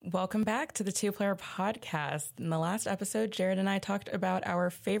Welcome back to the Two Player Podcast. In the last episode, Jared and I talked about our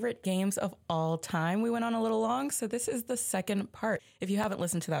favorite games of all time. We went on a little long, so this is the second part. If you haven't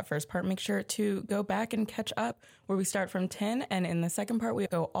listened to that first part, make sure to go back and catch up where we start from 10. And in the second part, we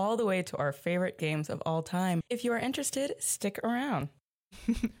go all the way to our favorite games of all time. If you are interested, stick around.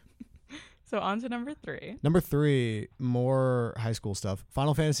 So on to number 3. Number 3, more high school stuff.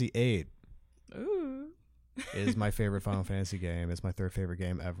 Final Fantasy VIII. Ooh. Is my favorite Final Fantasy game. It's my third favorite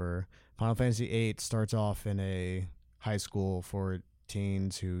game ever. Final Fantasy VIII starts off in a high school for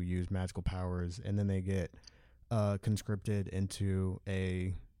teens who use magical powers, and then they get conscripted into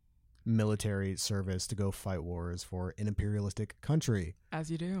a military service to go fight wars for an imperialistic country.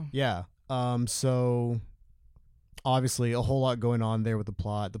 As you do. Yeah. So obviously a whole lot going on there with the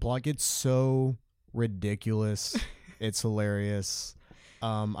plot. The plot gets so ridiculous. It's hilarious.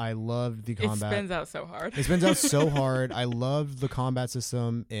 I love the combat. It spins out so hard. It spins out so hard. I love the combat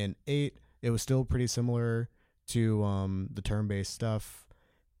system in 8. It was still pretty similar to the turn-based stuff.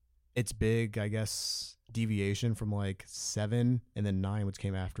 It's big, I guess, deviation from like 7 and then 9, which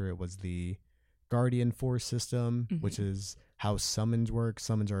came after it, was the Guardian Force system, which is how summons work.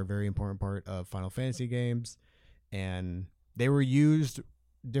 Summons are a very important part of Final Fantasy games, and they were used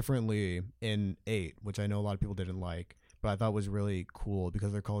differently in 8, which I know a lot of people didn't like. But I thought was really cool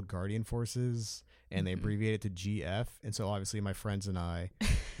because they're called Guardian Forces and they abbreviate it to GF. And so obviously my friends and I,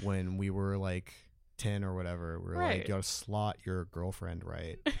 when we were like 10 or whatever, we were like, you gotta slot your girlfriend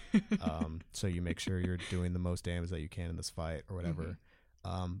right. So you make sure you're doing the most damage that you can in this fight or whatever.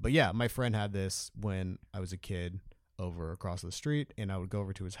 But yeah, my friend had this when I was a kid over across the street, and I would go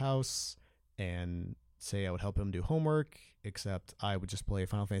over to his house and say I would help him do homework, except I would just play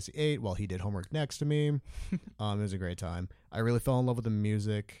Final Fantasy VIII while he did homework next to me. It was a great time. I really fell in love with the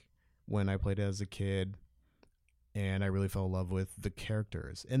music when I played it as a kid, and I really fell in love with the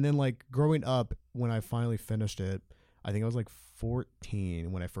characters. And then like growing up, when I finally finished it, I think I was like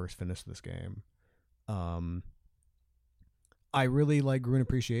 14 when I first finished this game. I really like grew an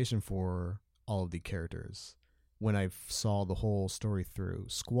appreciation for all of the characters when I saw the whole story through.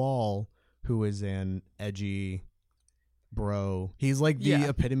 Squall, who is an edgy bro. He's like the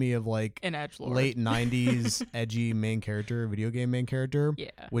epitome of like an edgelord. Late 90s edgy main character, video game main character. Yeah.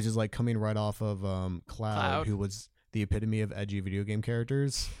 Which is like coming right off of Cloud, who was the epitome of edgy video game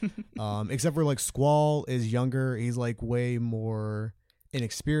characters. Except for like Squall is younger. He's like way more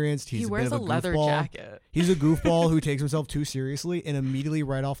inexperienced. He wears a bit of a leather goofball. jacket. He's a goofball who takes himself too seriously, and immediately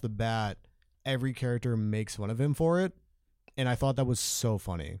right off the bat, every character makes fun of him for it. And I thought that was so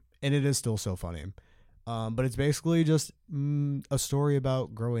funny. And it is still so funny. But it's basically just a story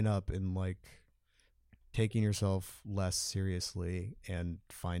about growing up and like taking yourself less seriously and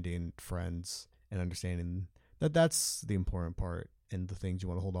finding friends and understanding that that's the important part and the things you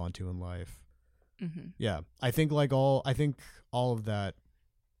want to hold on to in life. Yeah. I think all of that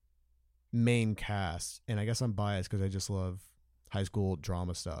main cast, and I guess I'm biased because I just love high school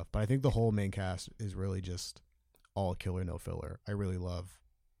drama stuff, but I think the whole main cast is really just all killer, no filler. I really love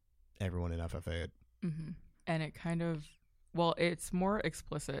everyone in FF8. And it kind of, well, it's more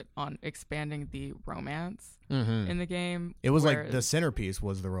explicit on expanding the romance in the game. It was like the centerpiece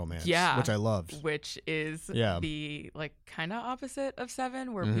was the romance, which I loved. Which is the like kind of opposite of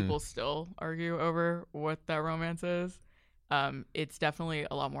 7, where people still argue over what that romance is. It's definitely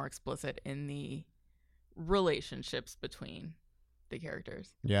a lot more explicit in the relationships between the characters.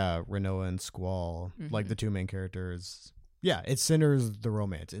 Yeah, Renoa and Squall, like the two main characters. Yeah, it centers the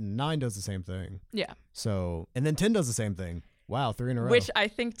romance, and 9 does the same thing. Yeah. So, and then 10 does the same thing. Wow, 3 in a row. Which I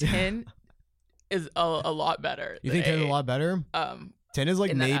think 10 is a lot better. You think 10 is a lot better? 10 is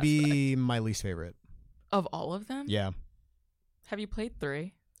like maybe my least favorite. Of all of them? Yeah. Have you played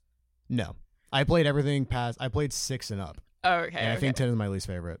 3? No. I played everything past, I played 6 and up. Oh, okay. And I think 10 is my least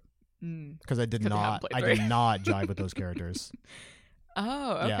favorite. Because I did not jive with those characters.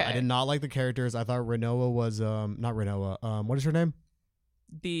 Oh, okay. Yeah, I did not like the characters. I thought Renoa was not Renoa. What is her name?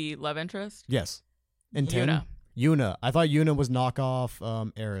 The love interest? Yes. And 10? Yuna. I thought Yuna was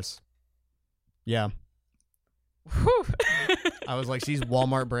knockoff Eris. Yeah. Whew. I was like, she's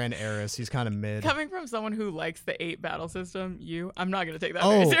Walmart brand Eris. She's kind of mid. Coming from someone who likes the 8 battle system, I'm not going to take that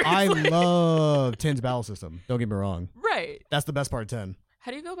very seriously. I love 10's battle system. Don't get me wrong. Right. That's the best part of 10.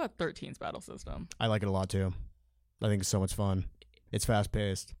 How do you feel about 13's battle system? I like it a lot too. I think it's so much fun. It's fast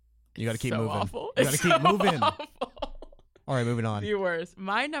paced. You got to keep moving. Awful. You got to keep moving. Awful. All right, moving on. The worst.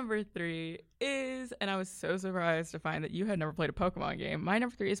 My number 3 is, and I was so surprised to find that you had never played a Pokemon game. My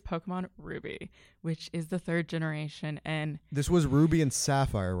number 3 is Pokemon Ruby, which is the 3rd generation. And this was Ruby and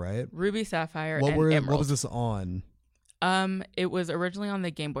Sapphire, right? Ruby, Sapphire, and Emerald. What was this on? It was originally on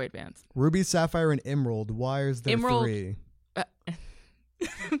the Game Boy Advance. Ruby, Sapphire, and Emerald. Why is there Emerald, 3?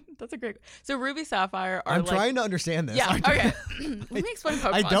 That's a great. So Ruby, Sapphire are. I'm trying to understand this. Yeah. Okay. Let me explain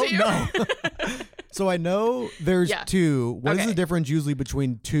Pokemon. I don't know. So I know there's 2. What is the difference usually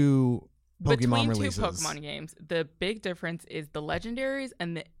between 2 Pokemon releases? Between 2 Pokemon games, the big difference is the legendaries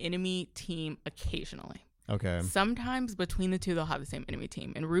and the enemy team occasionally. Okay. Sometimes between the 2, they'll have the same enemy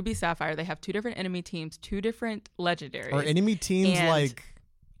team. In Ruby, Sapphire, they have 2 different enemy teams, 2 different legendaries. Are enemy teams like...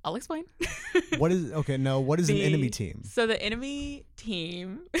 I'll explain. What is... Okay, no. What is an enemy team? So the enemy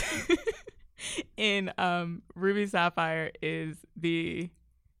team in Ruby, Sapphire is the...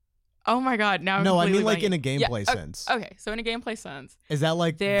 Oh my God! Now no, I mean like in a gameplay sense. Okay, so in a gameplay sense, is that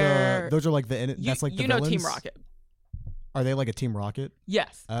like those are like the that's like the villains? Team Rocket. Are they like a Team Rocket?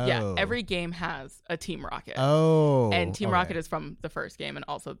 Yes. Oh. Yeah. Every game has a Team Rocket. Oh. And Team Rocket is from the first game and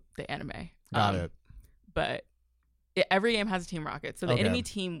also the anime. Got it. But every game has a Team Rocket, so the enemy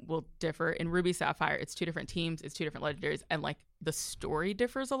team will differ. In Ruby, Sapphire, it's 2 different teams, it's 2 different legendaries, and like the story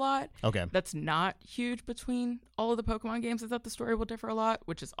differs a lot. Okay. That's not huge between all of the Pokemon games, is that the story will differ a lot,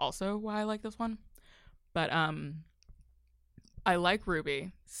 which is also why I like this one. But I like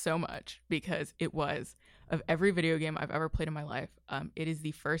Ruby so much because it was, of every video game I've ever played in my life, it is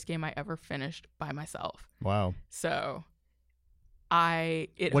the first game I ever finished by myself. Wow. So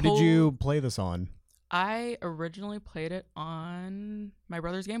what did you play this on? I originally played it on my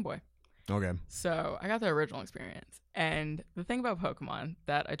brother's Game Boy. Okay. So I got the original experience. And the thing about Pokemon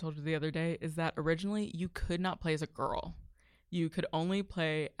that I told you the other day is that originally you could not play as a girl. You could only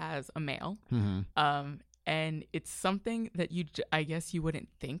play as a male. Mm-hmm. And it's something that I guess you wouldn't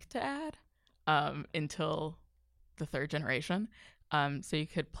think to add until the 3rd generation. So you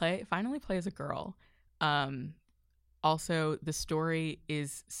could finally play as a girl. Also, the story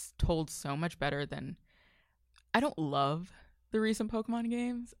is told so much better than... I don't love the recent Pokemon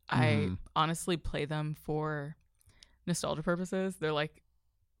games. I honestly play them for nostalgia purposes. They're like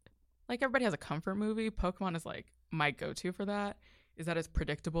everybody has a comfort movie. Pokemon is like my go-to for that. Is that it's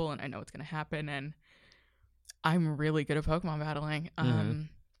predictable and I know what's going to happen, and I'm really good at Pokemon battling.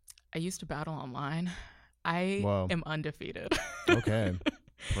 I used to battle online. I am undefeated. Okay.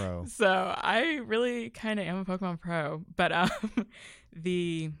 Pro. So I really kind of am a Pokemon pro. But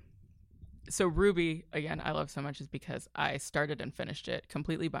so Ruby, again, I love so much is because I started and finished it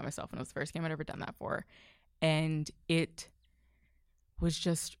completely by myself, and it was the first game I'd ever done that for. And it was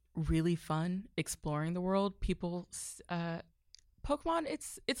just really fun exploring the world. Pokemon,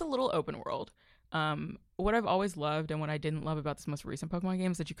 it's a little open world. What I've always loved and what I didn't love about this most recent Pokemon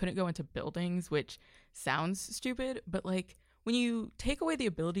game is that you couldn't go into buildings, which sounds stupid, but like when you take away the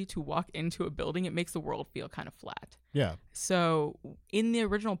ability to walk into a building, it makes the world feel kind of flat. Yeah. So in the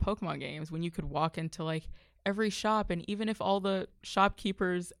original Pokemon games, when you could walk into like every shop, and even if all the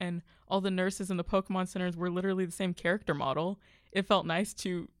shopkeepers and all the nurses in the Pokemon centers were literally the same character model, it felt nice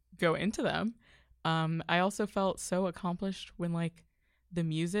to go into them. I also felt so accomplished when like the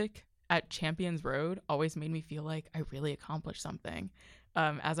music at Champions Road always made me feel like I really accomplished something.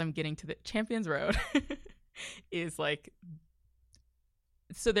 As I'm getting to the Champions Road is like,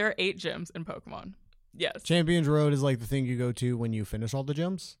 so there are 8 gyms in Pokemon. Yes. Champions Road is like the thing you go to when you finish all the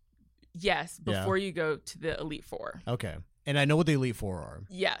gyms? Yes, before you go to the Elite Four. Okay. And I know what the Elite Four are.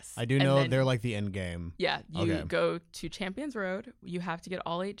 Yes. I do know they're like the end game. Yeah. You go to Champions Road. You have to get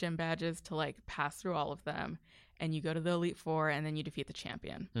all 8 gym badges to like pass through all of them. And you go to the Elite Four, and then you defeat the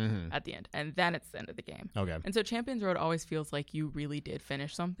champion at the end. And then it's the end of the game. Okay. And so Champions Road always feels like you really did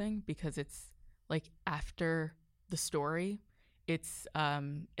finish something, because it's like after the story, it's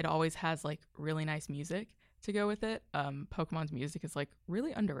it always has like really nice music to go with it. Pokemon's music is like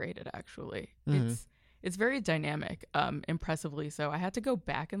really underrated, actually. It's very dynamic, impressively so. I had to go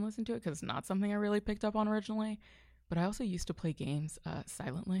back and listen to it because it's not something I really picked up on originally. But I also used to play games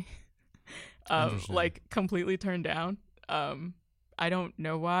silently, like completely turned down. I don't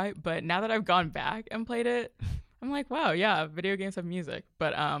know why, but now that I've gone back and played it, I'm like, wow, yeah, video games have music.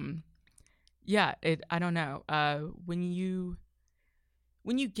 But yeah, I don't know.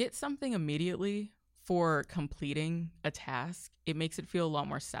 When you get something immediately for completing a task, it makes it feel a lot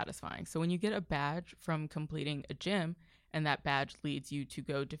more satisfying. So when you get a badge from completing a gym, and that badge leads you to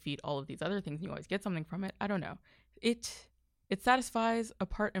go defeat all of these other things, and you always get something from it, I don't know. It satisfies a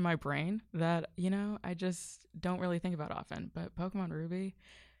part in my brain that, I just don't really think about often. But Pokemon Ruby,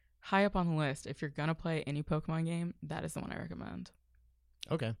 high up on the list. If you're gonna play any Pokemon game, that is the one I recommend.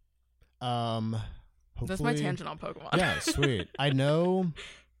 Okay. That's my tangent on Pokemon. Yeah, sweet. I know.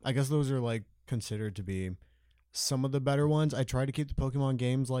 I guess those are like considered to be some of the better ones. I try to keep the Pokemon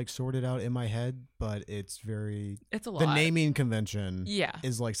games like sorted out in my head, but it's a lot. The naming convention Yeah.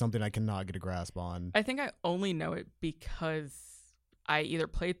 is like something I cannot get a grasp on. I think I only know it because I either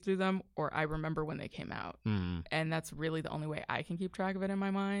played through them or I remember when they came out. And that's really the only way I can keep track of it in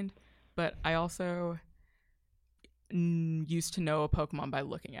my mind. But I also used to know a Pokemon by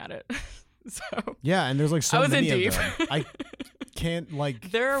looking at it. So yeah, and there's like so I was many in of them. I can't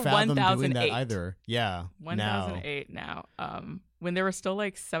like there are fathom doing that 1008 either. Yeah, 1008 now. When there were still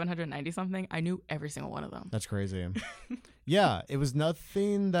like 790 something, I knew every single one of them. That's crazy. Yeah, it was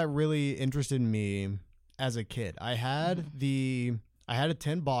nothing that really interested me as a kid. I had a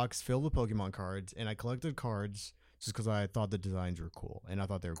 10 box filled with Pokemon cards, and I collected cards just because I thought the designs were cool, and I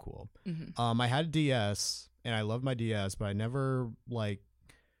thought they were cool. I had a DS, and I loved my DS, but I never like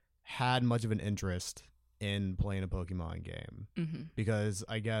had much of an interest in playing a Pokemon game because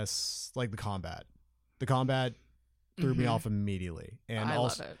I guess like the combat threw me off immediately, and I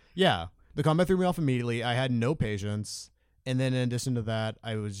also love it. yeah, the combat threw me off immediately. I had no patience, and then in addition to that,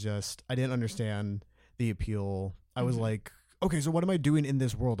 I didn't understand the appeal. I was like, okay, so what am I doing in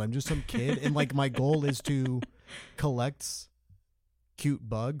this world? I'm just some kid, and like my goal is to collect cute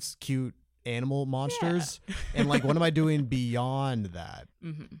bugs, cute animal monsters, and like what am I doing beyond that?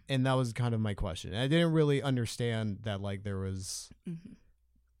 And that was kind of my question. And I didn't really understand that like there was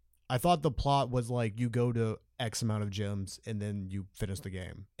I thought the plot was like you go to X amount of gyms and then you finish the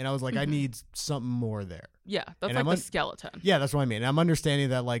game, and I was like I need something more there. Yeah, that's and like the skeleton. Yeah, that's what I mean. And I'm understanding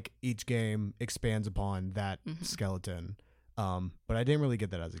that like each game expands upon that skeleton, but I didn't really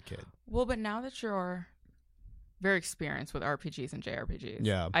get that as a kid. Well, but now that you're very experienced with RPGs and JRPGs,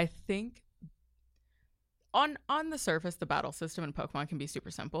 yeah, I think on the surface, the battle system in Pokemon can be super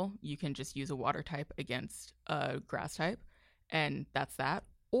simple. You can just use a water type against a grass type, and that's that.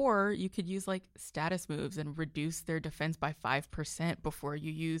 Or you could use like status moves and reduce their defense by 5% before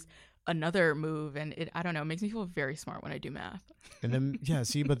you use another move. And I don't know, it makes me feel very smart when I do math. And then, yeah,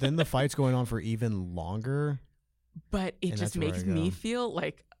 see, but then the fight's going on for even longer. But it just makes me feel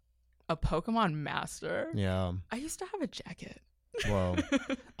like a Pokemon master. Yeah. I used to have a jacket. Whoa.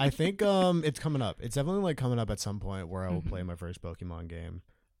 I think it's coming up. It's definitely like coming up at some point where I will play my first Pokemon game.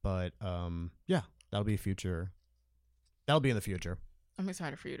 But yeah, that'll be future. That'll be in the future. I'm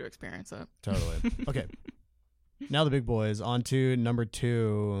excited for you to experience it. Totally. Okay. Now the big boys. On to number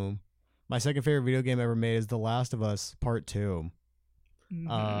 2. My second favorite video game ever made is The Last of Us Part 2.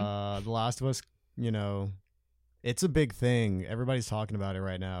 The Last of Us, you know, it's a big thing. Everybody's talking about it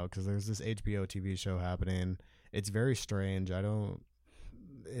right now because there's this HBO TV show happening. It's very strange.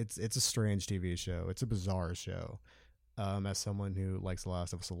 It's a strange TV show. It's a bizarre show. As someone who likes The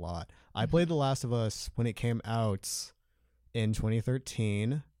Last of Us a lot. I played The Last of Us when it came out in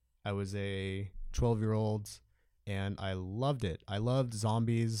 2013. I was a 12-year-old and I loved it. I loved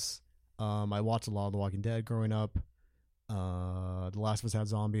zombies. I watched a lot of The Walking Dead growing up. The Last of Us had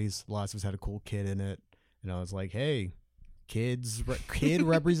zombies. The Last of Us had a cool kid in it. And I was like, hey, kid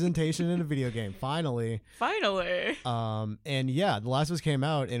representation in a video game. Finally. And yeah, The Last of Us came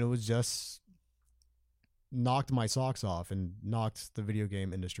out and it was just knocked my socks off and knocked the video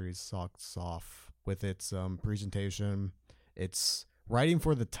game industry's socks off with its presentation. Its writing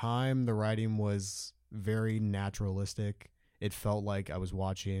for the time. The writing was very naturalistic. It felt like I was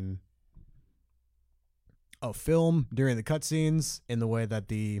watching a film during the cutscenes in the way that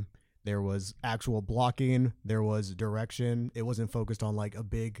there was actual blocking, there was direction. It wasn't focused on like a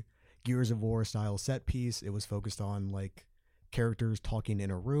big Gears of War style set piece. It was focused on like characters talking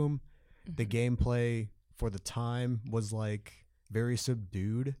in a room. The gameplay for the time was like very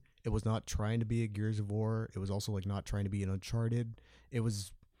subdued. It was not trying to be a Gears of War. It was also like not trying to be an Uncharted. It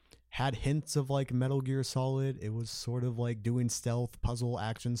had hints of like Metal Gear Solid. It was sort of like doing stealth puzzle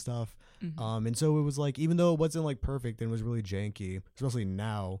action stuff. And so it was like, even though it wasn't like perfect and was really janky, especially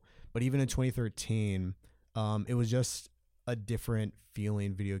now, but even in 2013, it was just a different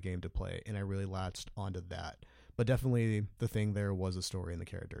feeling video game to play. And I really latched onto that. But definitely the thing there was the story and the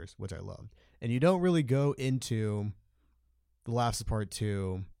characters, which I loved. And you don't really go into The Last of Us Part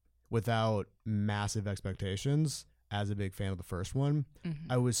 2 without massive expectations. As a big fan of the first one,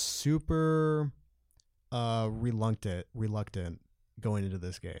 I was super reluctant going into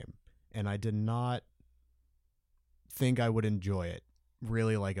this game, and I did not think I would enjoy it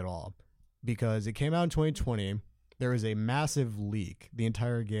really like at all because it came out in 2020. There was a massive leak. The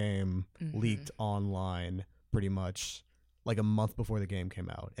entire game leaked online pretty much like a month before the game came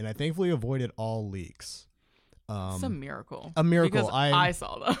out, and I thankfully avoided all leaks. It's a miracle. A miracle. Because I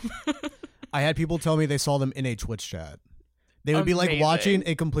saw them. I had people tell me they saw them in a Twitch chat They would be like Amazing. watching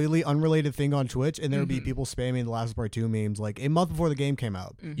a completely unrelated thing on Twitch, and there would be people spamming The Last of Us Part 2 memes like a month before the game came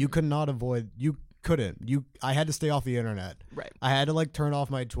out. You could not avoid. You couldn't. I had to stay off the internet. Right. I had to like turn off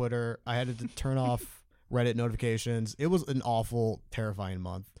my Twitter. I had to turn off Reddit notifications. It was an awful, terrifying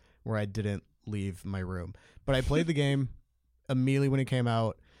month where I didn't leave my room. But I played the game immediately when it came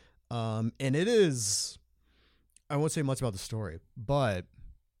out, and it is. I won't say much about the story, but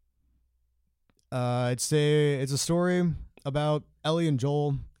it's a story about Ellie and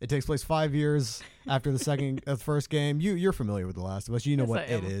Joel. It takes place 5 years after the first game. You're familiar with The Last of Us. You know what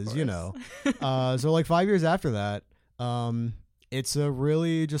it is. You know. So like 5 years after that, it's a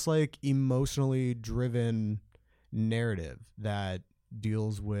really just like emotionally driven narrative that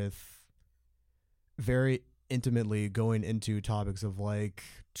deals with very intimately going into topics of like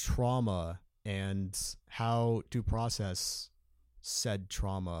trauma and how to process said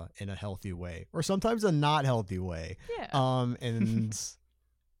trauma in a healthy way or sometimes a not healthy way. And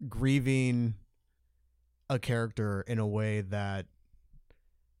grieving a character in a way that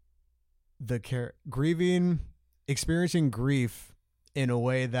experiencing grief in a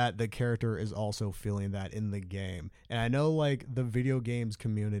way that the character is also feeling that in the game. And I know like the video games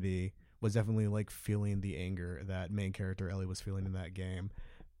community was definitely like feeling the anger that main character Ellie was feeling in that game.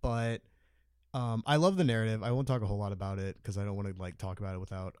 But I love the narrative. I won't talk a whole lot about it because I don't want to like talk about it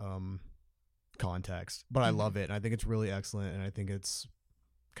without context. But I love it, and I think it's really excellent, and I think it's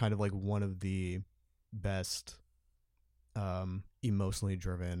kind of like one of the best emotionally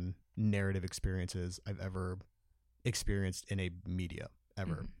driven narrative experiences I've ever experienced in a media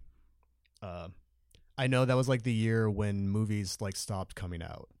ever. I know that was like the year when movies like stopped coming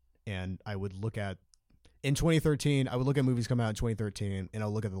out, and I would look at in 2013, I would look at movies coming out in 2013, and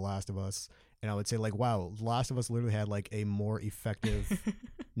I'll look at The Last of Us, and I would say like, wow, The Last of Us literally had like a more effective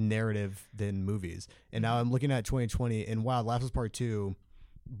narrative than movies. And now I'm looking at 2020, and wow, Last of Us Part 2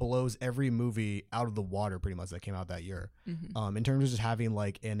 blows every movie out of the water pretty much that came out that year. In terms of just having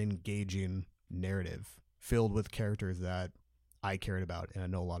like an engaging narrative filled with characters that I cared about, and I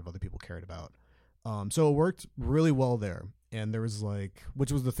know a lot of other people cared about. So it worked really well there. And there was like,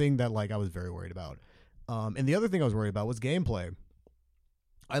 which was the thing that like I was very worried about. And the other thing I was worried about was gameplay.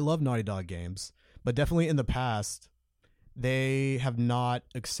 I love Naughty Dog games, but definitely in the past, they have not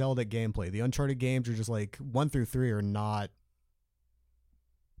excelled at gameplay. The Uncharted games are just like 1 through 3 are not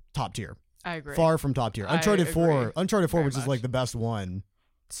top tier. I agree. Far from top tier. Uncharted 4, Very which is much. like the best one,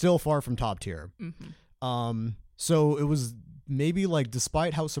 still far from top tier. So it was maybe like,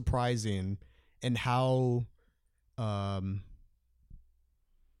 despite how surprising and how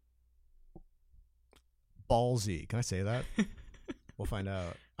ballsy. Can I say that? We'll find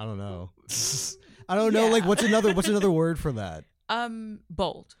out. I don't know. I don't know. Like, what's another word for that?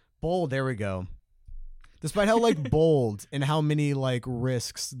 Bold. Bold. There we go. Despite how like bold and how many like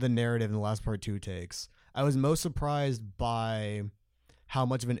risks the narrative in The Last Part 2 takes, I was most surprised by how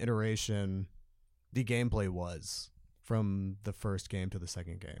much of an iteration the gameplay was from the first game to the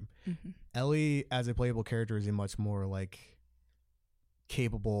second game. Ellie, as a playable character, is a much more like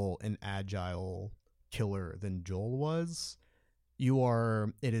capable and agile killer than Joel was.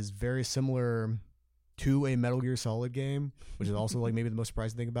 It is very similar to a Metal Gear Solid game, which is also like maybe the most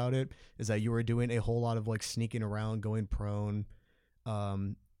surprising thing about it is that you are doing a whole lot of like sneaking around, going prone,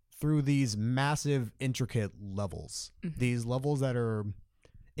 through these massive, intricate levels. These levels that are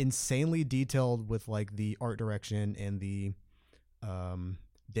insanely detailed with like the art direction and the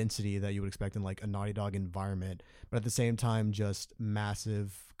density that you would expect in like a Naughty Dog environment, but at the same time, just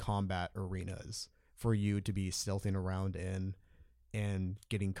massive combat arenas for you to be stealthing around in and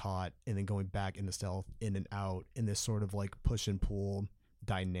getting caught and then going back into stealth, in and out, in this sort of like push and pull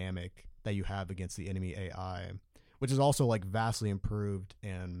dynamic that you have against the enemy AI, which is also like vastly improved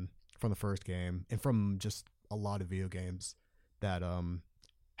and from the first game and from just a lot of video games that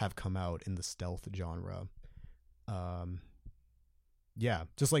have come out in the stealth genre. Yeah,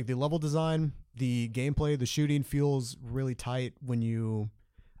 just like the level design, the gameplay, the shooting feels really tight when you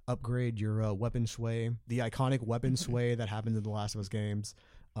upgrade your weapon sway, the iconic weapon sway that happens in the Last of Us games.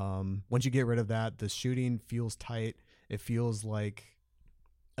 Once you get rid of that, the shooting feels tight. It feels like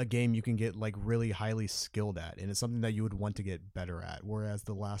a game you can get like really highly skilled at, and it's something that you would want to get better at. Whereas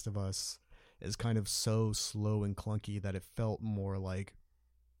The Last of Us is kind of so slow and clunky that it felt more like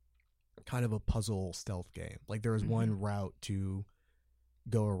kind of a puzzle stealth game. Like there was one route to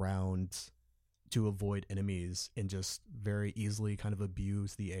go around to avoid enemies and just very easily kind of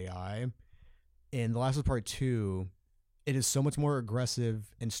abuse the AI. In The Last of Us Part 2, it is so much more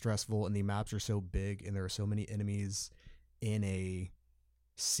aggressive and stressful, and the maps are so big and there are so many enemies in a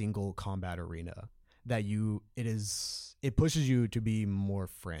single combat arena that it pushes you to be more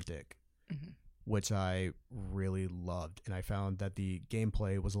frantic, Mm-hmm. which I really loved. And I found that the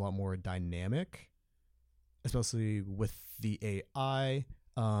gameplay was a lot more dynamic, especially with the AI.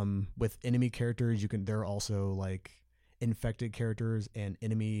 With enemy characters, they're also like infected characters and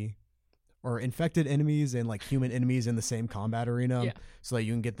infected enemies and like human enemies in the same combat arena. Yeah. So that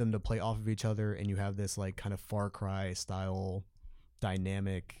you can get them to play off of each other, and you have this like kind of Far Cry style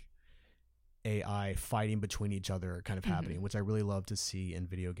dynamic AI fighting between each other kind of happening, which I really love to see in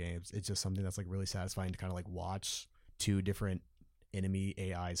video games. It's just something that's like really satisfying to kind of like watch two different enemy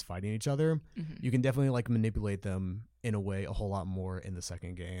AIs fighting each other. Mm-hmm. You can definitely like manipulate them in a way a whole lot more in the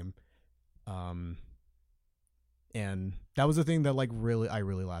second game. And that was the thing that like I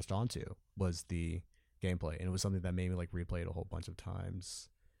really latched onto was the gameplay, and it was something that made me like replay it a whole bunch of times.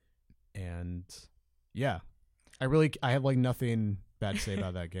 And yeah, I have like nothing bad to say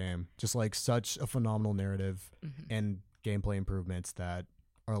about that game. Just like such a phenomenal narrative and gameplay improvements that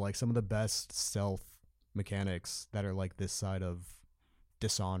are like some of the best stealth mechanics that are like this side of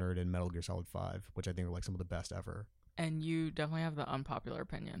Dishonored and Metal Gear Solid 5, which I think are like some of the best ever. And you definitely have the unpopular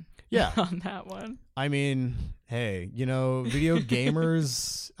opinion. Yeah. On that one. I mean, hey, video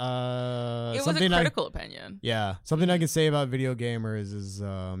gamers, it was a critical opinion. Yeah. Something I can say about video gamers is,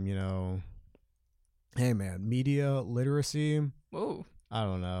 hey man, media literacy. Whoa. I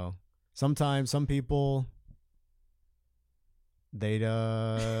don't know. Sometimes some people, there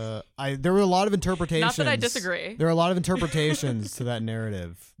were a lot of interpretations. Not that I disagree. There are a lot of interpretations to that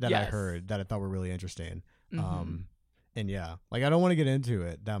narrative that Yes. I heard that I thought were really interesting. Mm-hmm. And yeah, like I don't want to get into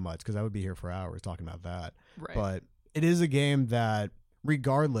it that much because I would be here for hours talking about that. Right. But it is a game that,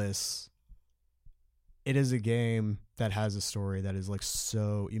 regardless, it is a game that has a story that is like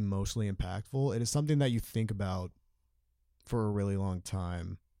so emotionally impactful. It is something that you think about for a really long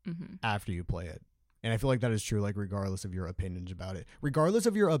time after you play it. And I feel like that is true, like regardless of your opinions about it. Regardless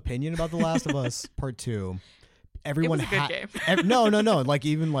of your opinion about The Last of Us Part 2, everyone it was a good game. No. Like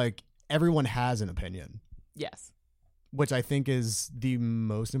even like everyone has an opinion. Yes. Which I think is the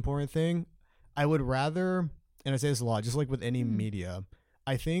most important thing. I would rather, and I say this a lot, just like with any media,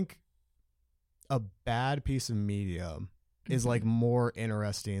 I think a bad piece of media is like more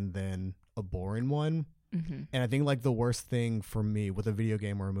interesting than a boring one. And I think like the worst thing for me with a video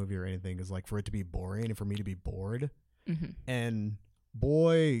game or a movie or anything is like for it to be boring and for me to be bored. And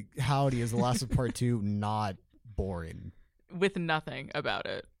boy, howdy, is The Last of Part 2 not boring. With nothing about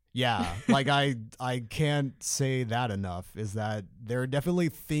it. Yeah, like I can't say that enough, is that there are definitely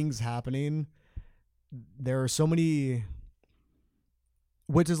things happening. There are so many,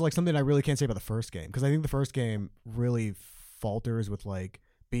 which is like something I really can't say about the first game, because I think the first game really falters with like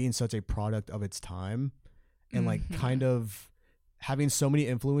being such a product of its time and like kind of having so many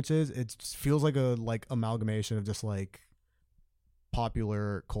influences. It just feels like a amalgamation of just like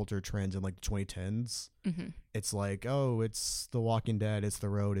popular culture trends in like the 2010s. It's like, oh, it's The Walking Dead, it's The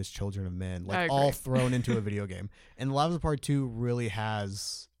Road, it's Children of Men, like all thrown into a video game. And The Last of Us Part 2 really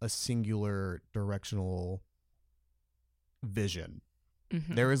has a singular directional vision.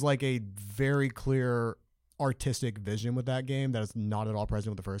 There is like a very clear artistic vision with that game that is not at all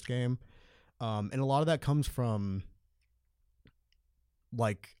present with the first game. And a lot of that comes from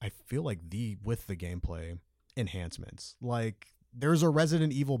like, I feel like with the gameplay enhancements. Like there's a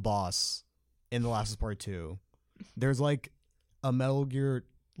Resident Evil boss in The Last of Us Part 2. There's like a Metal Gear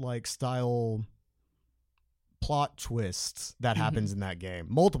like style plot twists that happens in that game.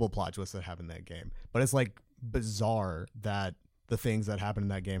 Multiple plot twists that happen in that game. But it's like bizarre that the things that happen in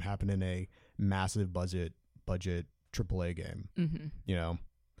that game happen in a massive budget AAA game. You know?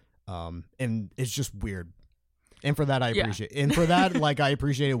 And it's just weird. And for that I appreciate and for that like I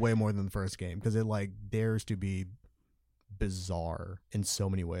appreciate it way more than the first game, because it like dares to be bizarre in so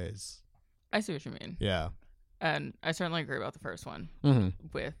many ways. I see what you mean. Yeah. And I certainly agree about the first one.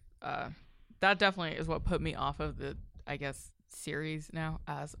 With that definitely is what put me off of the, I guess, series now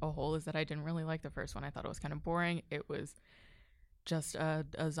as a whole, is that I didn't really like the first one. I thought it was kind of boring. It was just a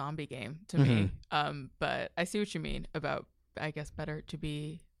zombie game to me. But I see what you mean about, I guess, better to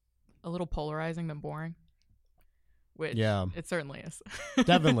be a little polarizing than boring. Which it certainly is.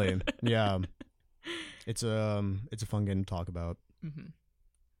 Definitely. Yeah. It's a fun game to talk about.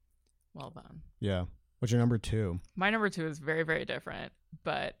 Well done. Yeah. What's your number 2? My number 2 is very, very different.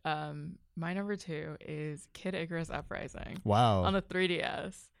 But my number 2 is Kid Icarus Uprising. Wow. On the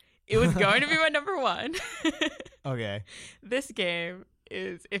 3DS. It was going to be my number 1. Okay. This game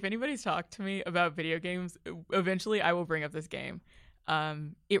is, if anybody's talked to me about video games, eventually I will bring up this game.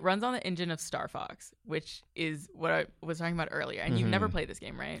 It runs on the engine of Star Fox, which is what I was talking about earlier. And you've never played this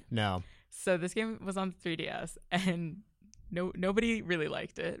game, right? No. So this game was on 3DS, and nobody really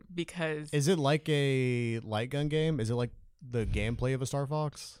liked it because... Is it like a light gun game? Is it like the gameplay of a Star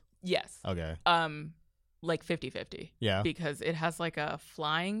Fox? Yes. Okay. Like 50-50. Yeah. Because it has like a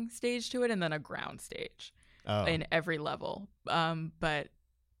flying stage to it and then a ground stage in every level. But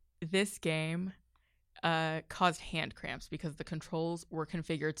this game caused hand cramps because the controls were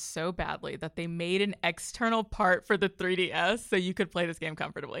configured so badly that they made an external part for the 3DS so you could play this game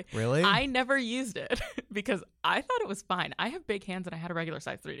comfortably. Really? I never used it because I thought it was fine. I have big hands and I had a regular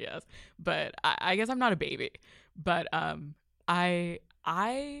size 3DS, but I guess I'm not a baby. But I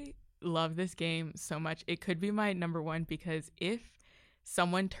love this game so much. It could be my number one because if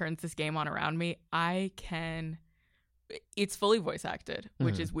someone turns this game on around me, it's fully voice acted,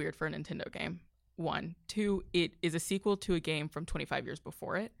 which is weird for a Nintendo game. 1. 2, it is a sequel to a game from 25 years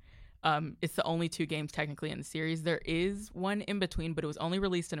before it. It's the only 2 games technically in the series. There is one in between, but it was only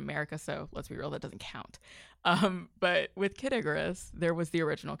released in America, so let's be real, that doesn't count. But with Kid Icarus, there was the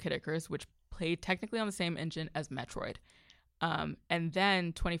original Kid Icarus, which played technically on the same engine as Metroid. And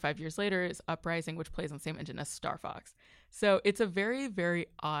then 25 years later is Uprising, which plays on the same engine as Star Fox. So it's a very, very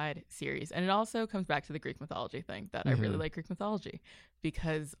odd series. And it also comes back to the Greek mythology thing that I really like Greek mythology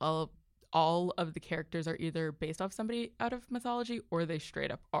because all of the characters are either based off somebody out of mythology or they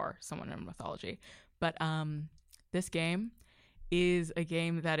straight up are someone in mythology. But this game is a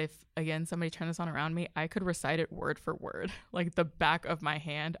game that if, again, somebody turned this on around me, I could recite it word for word, like the back of my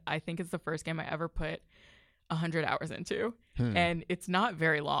hand. I think it's the first game I ever put 100 hours into. And it's not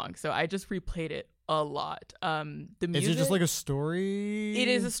very long, so I just replayed it a lot. The music, is it just like a story? It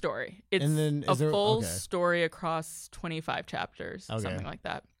is a story. It's a full story across 25 chapters, something like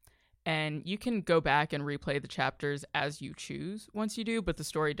that. And you can go back and replay the chapters as you choose once you do, but the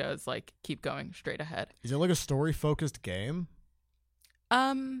story does like keep going straight ahead. Is it like a story-focused game?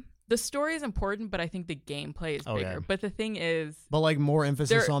 The story is important, but I think the gameplay is bigger. But the thing is... But like more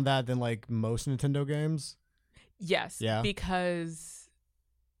emphasis on that than like most Nintendo games? Yes. Yeah. Because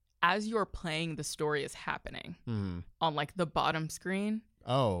as you're playing, the story is happening on like the bottom screen.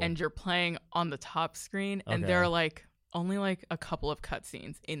 Oh. And you're playing on the top screen. And there are like... only like a couple of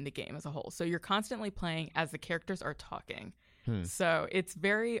cutscenes in the game as a whole. So you're constantly playing as the characters are talking. So it's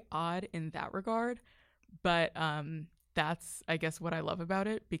very odd in that regard. But that's, I guess, what I love about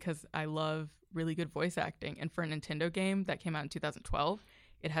it because I love really good voice acting. And for a Nintendo game that came out in 2012,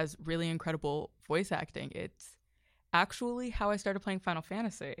 it has really incredible voice acting. It's actually how I started playing Final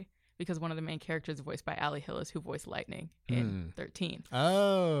Fantasy because one of the main characters is voiced by Ali Hillis, who voiced Lightning in 13.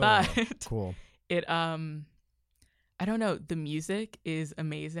 Oh, but cool. It, I don't know. The music is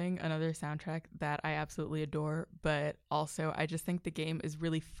amazing. Another soundtrack that I absolutely adore. But also, I just think the game is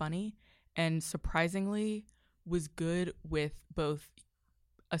really funny and surprisingly was good with both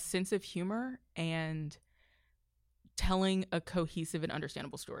a sense of humor and telling a cohesive and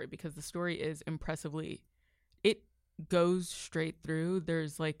understandable story because the story is impressively... It goes straight through.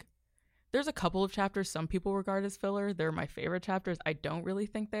 There's a couple of chapters some people regard as filler. They're my favorite chapters. I don't really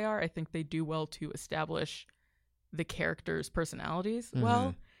think they are. I think they do well to establish... the characters' personalities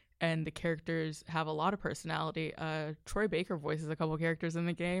well, and the characters have a lot of personality. Troy Baker voices a couple characters in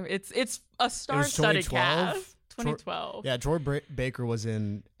the game. It's a star-studded cast. 2012. Yeah, Troy Baker was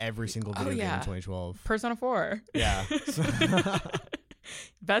in every single video game in 2012. Persona 4. Yeah.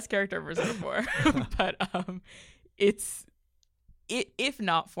 Best character of Persona 4. But if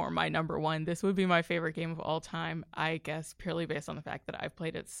not for my number one, this would be my favorite game of all time, I guess, purely based on the fact that I've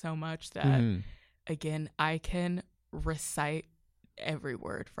played it so much that... Again, I can recite every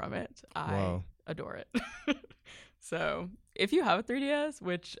word from it. I adore it. So if you have a 3DS,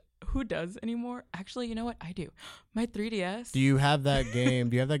 which who does anymore? Actually, you know what? I do. My 3DS. Do you have that game?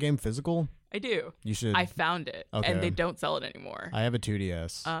 Do you have that game physical? I do. You should. I found it, and they don't sell it anymore. I have a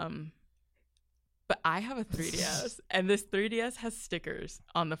 2DS. But I have a 3DS, and this 3DS has stickers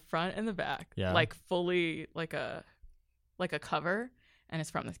on the front and the back, like fully like a cover. And it's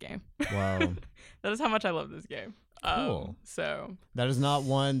from this game. Wow. That is how much I love this game. Cool. So that is not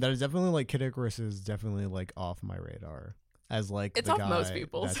one that is definitely like Kid Icarus is definitely like off my radar as like it's the off guy most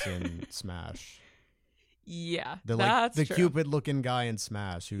people's. That's in Smash. Yeah, that's the true. Cupid looking guy in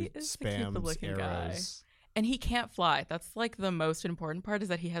Smash who spams arrows. Guy. And he can't fly. That's like the most important part is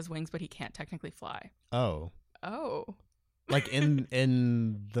that he has wings, but he can't technically fly. Oh. Oh. Like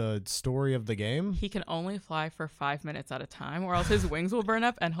in the story of the game? He can only fly for 5 minutes at a time or else his wings will burn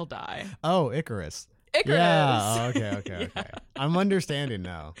up and he'll die. Oh, Icarus. Icarus. Yeah. Oh, okay. I'm understanding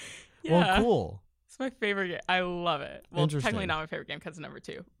now. Yeah. Well, cool. It's my favorite game. I love it. Well, Interesting. technically not my favorite game because it's number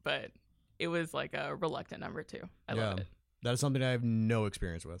 2, but it was like a reluctant number 2. I love it. That is something I have no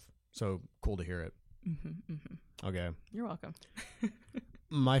experience with. So cool to hear it. Okay. You're welcome.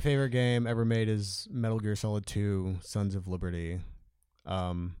 My favorite game ever made is Metal Gear Solid 2 Sons of Liberty,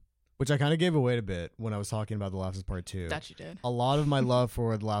 which I kind of gave away a bit when I was talking about The Last of Us Part 2. That you did. A lot of my love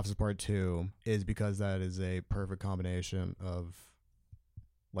for The Last of Us Part 2 is because that is a perfect combination of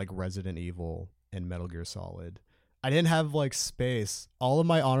like Resident Evil and Metal Gear Solid. I didn't have like space. All of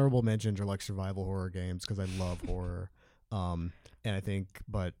my honorable mentions are like survival horror games because I love horror. And I think,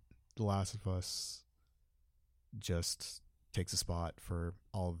 but The Last of Us just takes a spot for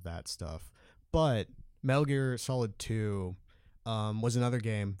all of that stuff. But Metal Gear Solid 2 was another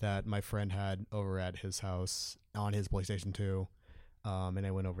game that my friend had over at his house on his PlayStation 2. And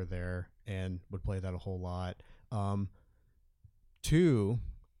I went over there and would play that a whole lot. 2,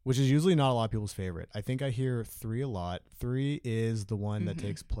 which is usually not a lot of people's favorite. I think I hear 3 a lot. 3 is the one that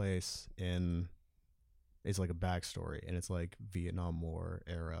takes place in, it's like a backstory, and it's like Vietnam War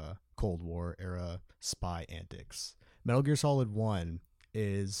era, Cold War era spy antics. Metal Gear Solid 1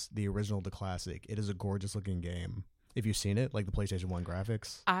 is the original, the classic. It is a gorgeous looking game. If you've seen it, like the PlayStation 1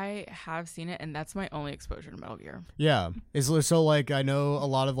 graphics. I have seen it, and that's my only exposure to Metal Gear. Yeah. It's so like, I know a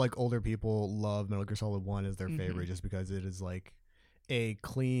lot of like older people love Metal Gear Solid 1 as their favorite just because it is like a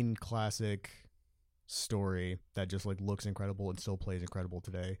clean classic story that just like looks incredible and still plays incredible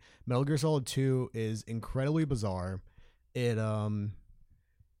today. Metal Gear Solid 2 is incredibly bizarre. It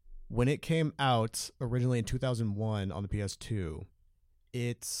when it came out originally in 2001 on the PS2,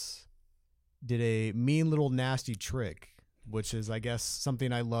 it did a mean little nasty trick, which is I guess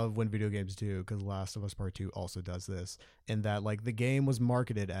something I love when video games do, because The Last of Us Part 2 also does this, in that like the game was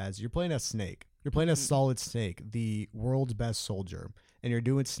marketed as you're playing as Snake. You're playing as Solid Snake, the world's best soldier, and you're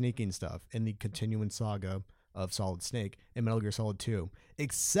doing sneaking stuff in the continuing saga of Solid Snake in Metal Gear Solid 2.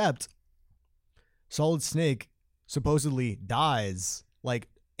 Except Solid Snake supposedly dies like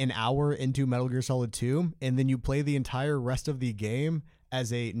an hour into Metal Gear Solid 2, and then you play the entire rest of the game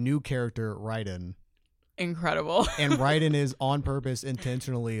as a new character, Raiden. Incredible. And Raiden is on purpose,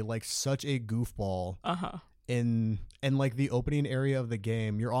 intentionally, like such a goofball. In like the opening area of the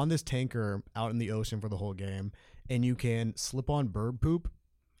game, you're on this tanker out in the ocean for the whole game, and you can slip on bird poop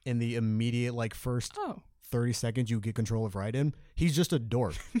in the immediate like first 30 seconds you get control of Raiden. He's just a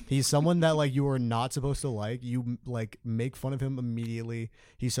dork. He's someone that like you are not supposed to like. You like make fun of him immediately.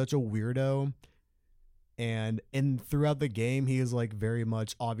 He's such a weirdo. And throughout the game, he is like very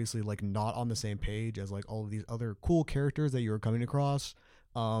much obviously like not on the same page as like all of these other cool characters that you're coming across.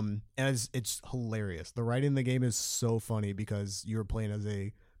 And it's hilarious. The writing in the game is so funny because you're playing as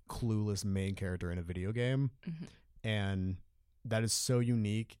a clueless main character in a video game. And that is so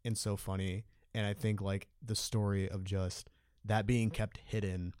unique and so funny. And I think like the story of just that being kept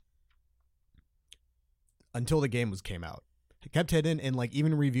hidden until the game came out. It kept hidden, and like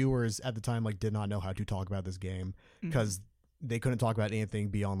even reviewers at the time like did not know how to talk about this game because they couldn't talk about anything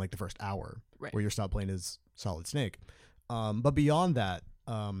beyond like the first hour where you're stopped playing as Solid Snake. But beyond that,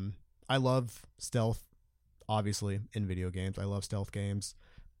 I love stealth, obviously, in video games. I love stealth games.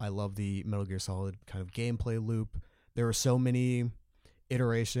 I love the Metal Gear Solid kind of gameplay loop. There were so many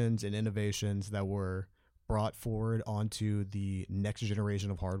iterations and innovations that were brought forward onto the next generation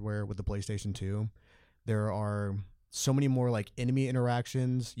of hardware with the PlayStation 2. There are so many more like enemy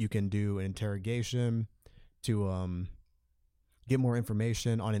interactions. You can do an interrogation to get more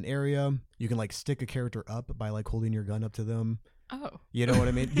information on an area. You can like stick a character up by like holding your gun up to them. Oh, you know what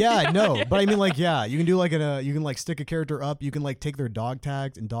I mean? Yeah, no, but I mean like, yeah, you can do like you can like stick a character up. You can like take their dog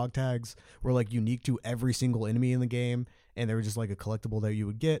tags, and dog tags were like unique to every single enemy in the game, and they were just like a collectible that you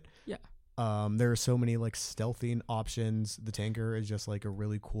would get. Yeah. There are so many like stealthing options. The tanker is just like a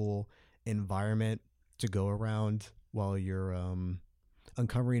really cool environment to go around while you're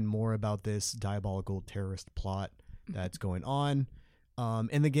uncovering more about this diabolical terrorist plot that's going on.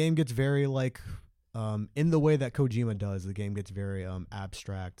 And the game gets very like in the way that Kojima does, the game gets very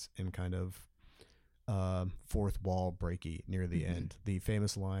abstract and kind of fourth wall breaky near the end. The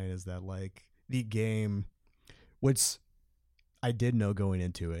famous line is that like the game, which I did know going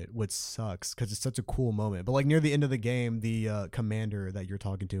into it, which sucks because it's such a cool moment, but like near the end of the game, the commander that you're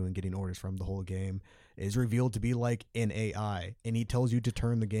talking to and getting orders from the whole game is revealed to be like an AI, and he tells you to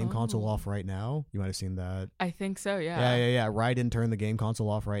turn the game console off right now. You might have seen that. I think so, yeah. Yeah. Raiden, turn the game console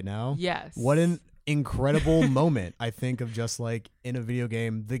off right now. Yes. What an incredible moment, I think, of just like in a video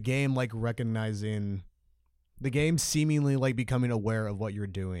game, the game like recognizing, the game seemingly like becoming aware of what you're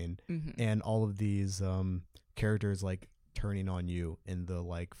doing, and all of these characters like turning on you in the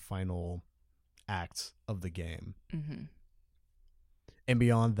like final act of the game. Mm-hmm. And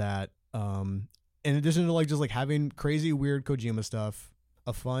beyond that, in addition to like just like having crazy weird Kojima stuff,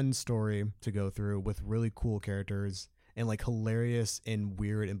 a fun story to go through with really cool characters and like hilarious and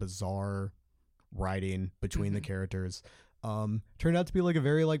weird and bizarre writing between the characters, turned out to be like a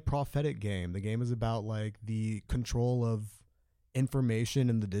very like prophetic game. The game is about like the control of information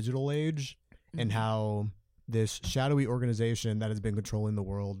in the digital age and how this shadowy organization that has been controlling the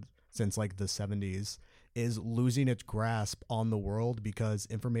world since like the 70s is losing its grasp on the world because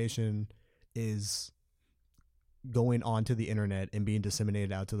information is going onto the internet and being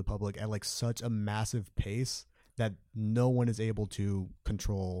disseminated out to the public at like such a massive pace that no one is able to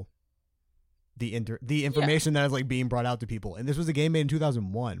control the information that is like being brought out to people. And this was a game made in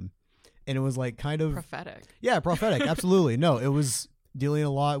 2001, and it was like kind of prophetic. Yeah, prophetic. Absolutely. No, it was dealing a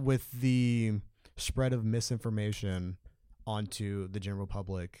lot with the spread of misinformation onto the general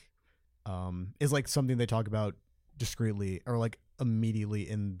public. Is like something they talk about discreetly or like immediately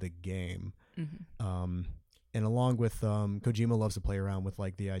in the game. And along with Kojima loves to play around with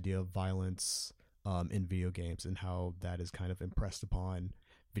like the idea of violence in video games and how that is kind of impressed upon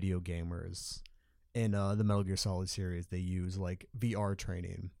video gamers. In the Metal Gear Solid series, they use like VR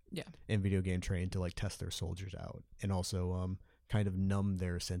training and video game training to like test their soldiers out and also kind of numb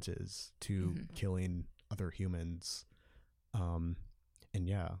their senses to killing other humans. And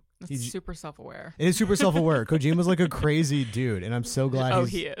yeah, he's super self-aware. It is super self-aware. Kojima's like a crazy dude, and I'm so glad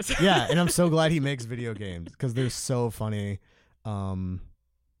he is. Yeah, and I'm so glad he makes video games because they're so funny and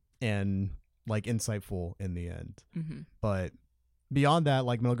like insightful in the end. But beyond that,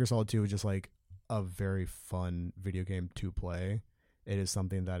 like Metal Gear Solid 2 is just like a very fun video game to play. It is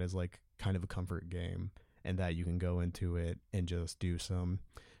something that is like kind of a comfort game, and that you can go into it and just do some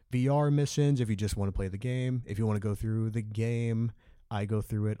VR missions if you just want to play the game. If you want to go through the game, I go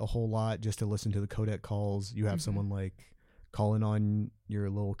through it a whole lot just to listen to the codec calls. You have someone like calling on your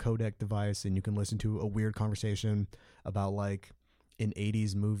little codec device, and you can listen to a weird conversation about like an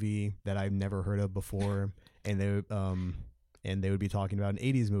 80s movie that I've never heard of before, and they would be talking about an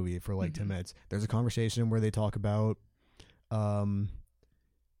 80s movie for like 10 minutes. There's a conversation where they talk about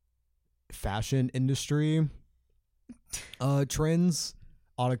fashion industry trends.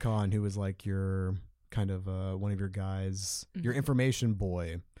 Otacon, who was like your kind of one of your guys, your information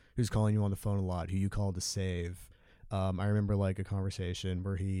boy who's calling you on the phone a lot, who you call to save. I remember like a conversation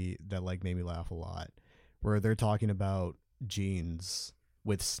where that like made me laugh a lot, where they're talking about jeans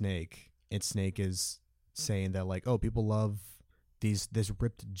with Snake, and Snake is saying that like, oh, people love this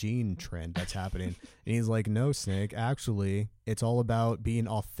ripped jean trend that's happening. And he's like, no, Snake, actually it's all about being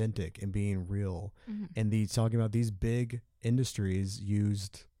authentic and being real. And he's talking about these big industries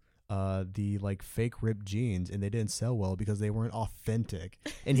used the like fake ripped jeans, and they didn't sell well because they weren't authentic.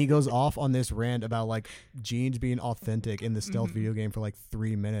 And he goes off on this rant about like jeans being authentic in the stealth video game for like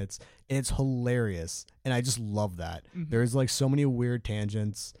 3 minutes. It's hilarious, and I just love that. There's like so many weird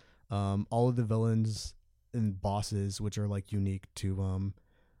tangents. All of the villains and bosses, which are like unique to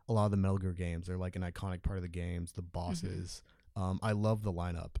a lot of the Metal Gear games, they're like an iconic part of the games. The bosses, I love the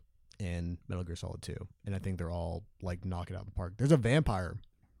lineup in Metal Gear Solid 2, and I think they're all like knock it out of the park. There's a vampire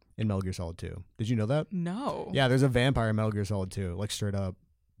in Metal Gear Solid 2. Did you know that? No. Yeah, there's a vampire in Metal Gear Solid 2, like straight up.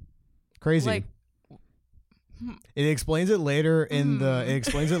 Crazy. Like, it explains it later in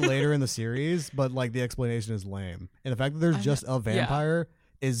the series, but like the explanation is lame. And the fact that there's just a vampire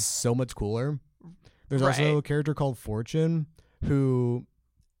is so much cooler. There's also a character called Fortune who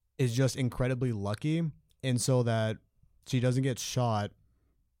is just incredibly lucky, and so that she doesn't get shot,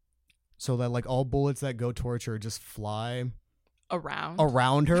 so that like all bullets that go towards her just fly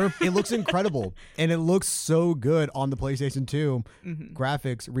around her. It looks incredible, and it looks so good on the PlayStation 2.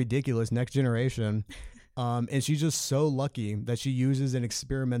 Graphics ridiculous, next generation. And she's just so lucky that she uses an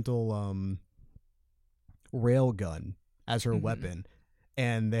experimental rail gun as her weapon.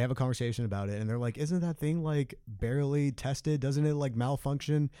 And they have a conversation about it, and they're like, isn't that thing like barely tested? Doesn't it like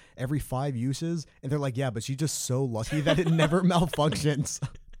malfunction every 5 uses? And they're like, yeah, but she's just so lucky that it never malfunctions.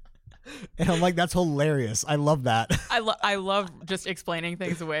 And I'm like, that's hilarious. I love that. I love just explaining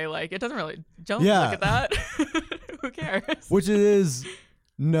things away. Like, it doesn't really, don't look at that. Who cares? Which it is,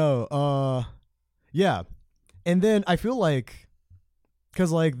 no, yeah. And then I feel like,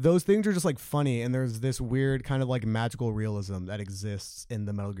 because like those things are just like funny, and there's this weird kind of like magical realism that exists in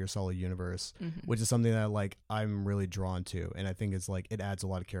the Metal Gear Solid universe, which is something that like I'm really drawn to, and I think it's like it adds a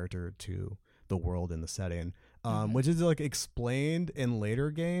lot of character to the world and the setting, which is like explained in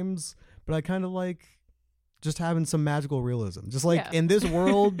later games, but I kind of like just having some magical realism, just like in this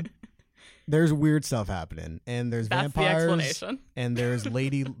world. there's weird stuff happening, and there's That's vampires, the explanation. and there's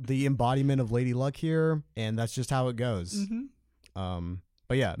the embodiment of Lady Luck here, and that's just how it goes. Mm-hmm.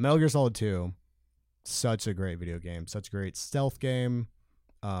 But yeah, Metal Gear Solid 2, such a great video game, such a great stealth game,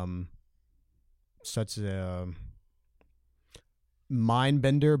 such a mind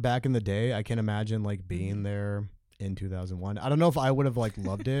bender back in the day. I can't imagine like being there in 2001. I don't know if I would have like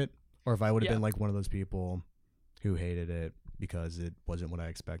loved it, or if I would have been like one of those people who hated it because it wasn't what I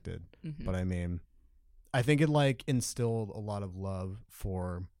expected. Mm-hmm. But I mean, I think it like instilled a lot of love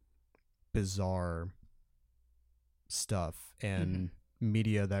for bizarre stuff and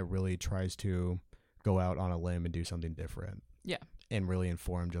media that really tries to go out on a limb and do something different. Yeah. And really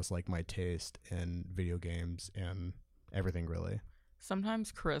inform just like my taste in video games and everything really.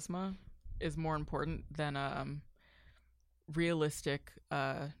 Sometimes charisma is more important than realistic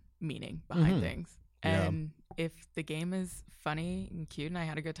meaning behind things. And if the game is funny and cute and I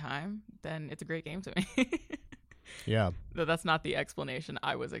had a good time, then it's a great game to me. Yeah. Though that's not the explanation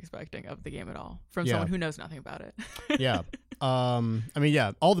I was expecting of the game at all from someone who knows nothing about it. Yeah. I mean,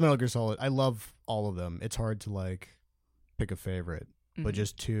 yeah, all the Metal Gear Solid, I love all of them. It's hard to like pick a favorite, but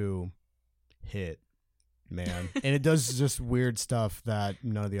just 2 hit, man. And it does just weird stuff that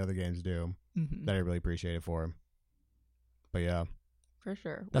none of the other games do that I really appreciate it for. But yeah. For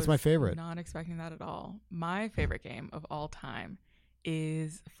sure. That's my favorite. Not expecting that at all. My favorite game of all time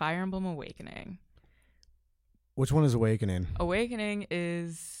is Fire Emblem Awakening. Which one is Awakening? Awakening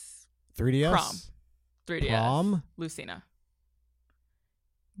is 3DS? Prom. 3DS. Prom? Lucina.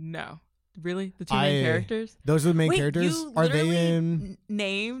 No. Really? The 2 main characters? Those are the main characters? You are they in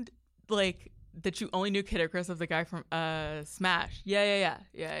named like that you only knew Kid Icarus of the guy from Smash. Yeah.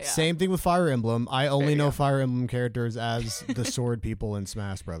 Same thing with Fire Emblem. I only know Fire Emblem characters as the sword people in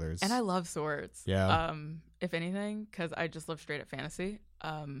Smash Brothers. And I love swords. Yeah. If anything, because I just love straight up fantasy.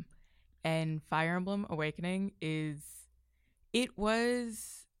 And Fire Emblem Awakening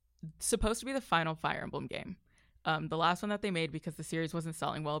was supposed to be the final Fire Emblem game. The last one that they made because the series wasn't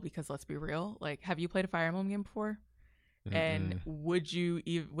selling well, because let's be real, like, have you played a Fire Emblem game before? And would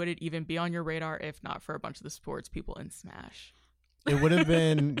it even be on your radar if not for a bunch of the sports people in Smash? It would have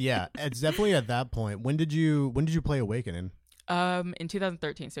been, yeah. It's definitely at that point. When did you play Awakening? In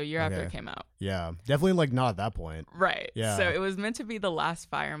 2013, so a year after it came out. Yeah, definitely like not at that point. Right. Yeah. So it was meant to be the last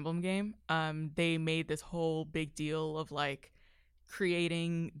Fire Emblem game. They made this whole big deal of like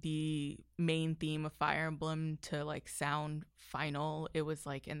creating the main theme of Fire Emblem to like sound final. It was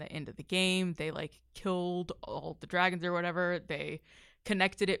like in the end of the game, they like killed all the dragons or whatever. They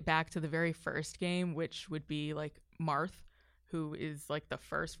connected it back to the very first game, which would be like Marth, who is like the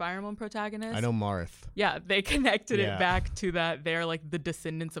first Fire Emblem protagonist. I know Marth. Yeah, they connected it back to that. They're like the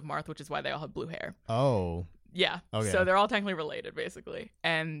descendants of Marth, which is why they all have blue hair. Oh. Yeah. Okay. So they're all technically related, basically.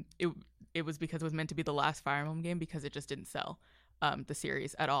 And it was because it was meant to be the last Fire Emblem game because it just didn't sell the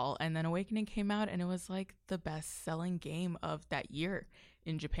series at all. And then Awakening came out and it was like the best-selling game of that year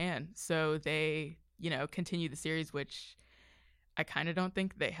in Japan. So they, continued the series, which I kind of don't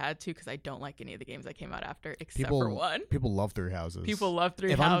think they had to because I don't like any of the games that came out after except for one. People love Three Houses. People love Three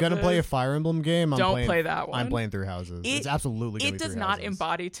Houses. If I'm going to play a Fire Emblem game, don't play that one. I'm playing Three Houses. It's absolutely going to be Three Houses. It does not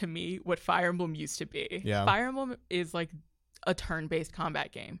embody to me what Fire Emblem used to be. Yeah. Fire Emblem is like a turn-based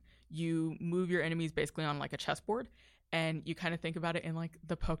combat game. You move your enemies basically on like a chessboard, and you kind of think about it in like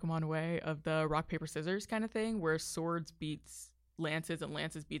the Pokemon way of the rock, paper, scissors kind of thing, where swords beats lances and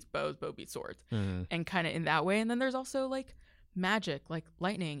lances beats bows, bow beats swords, and kind of in that way. And then there's also like magic, like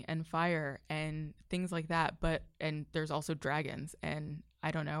lightning and fire and things like that. And there's also dragons, and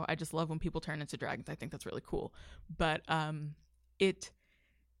I don't know, I just love when people turn into dragons. I think that's really cool. But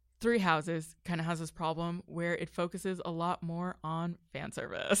Three Houses kind of has this problem where it focuses a lot more on fan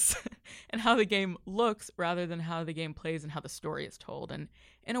service and how the game looks rather than how the game plays and how the story is told. And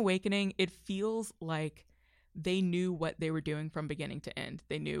in Awakening, it feels like they knew what they were doing from beginning to end.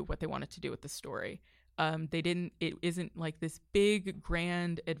 They knew what they wanted to do with the story. It isn't like this big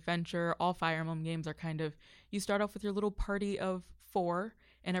grand adventure. All Fire Emblem games are kind of, you start off with your little party of 4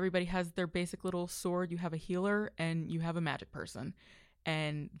 and everybody has their basic little sword. You have a healer and you have a magic person.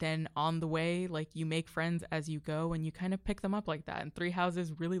 And then on the way, like, you make friends as you go and you kind of pick them up like that. And Three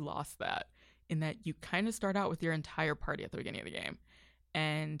Houses really lost that in that you kind of start out with your entire party at the beginning of the game.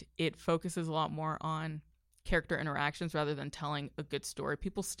 And it focuses a lot more on character interactions rather than telling a good story.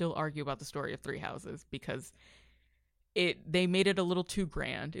 People still argue about the story of Three Houses because they made it a little too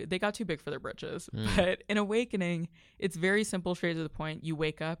grand. They got too big for their britches. But in Awakening, it's very simple, straight to the point. You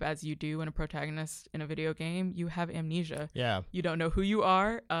wake up, as you do in a protagonist in a video game. You have amnesia. Yeah. You don't know who you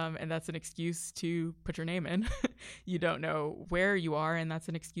are, and that's an excuse to put your name in. You don't know where you are, and that's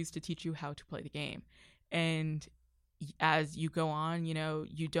an excuse to teach you how to play the game. And as you go on,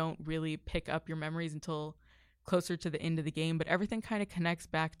 you don't really pick up your memories until closer to the end of the game, but everything kind of connects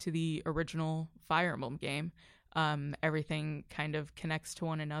back to the original Fire Emblem game. Everything kind of connects to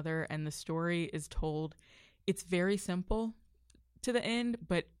one another, and the story is told. It's very simple to the end,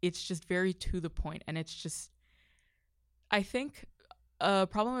 but it's just very to the point. And it's just, I think a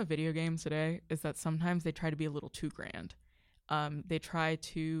problem with video games today is that sometimes they try to be a little too grand. They try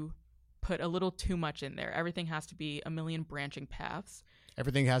to put a little too much in there. Everything has to be a million branching paths.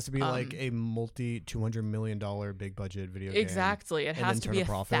 Everything has to be like a $200 million big budget video game. Exactly. It has to be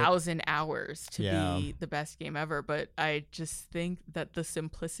 1,000 hours to be the best game ever. But I just think that the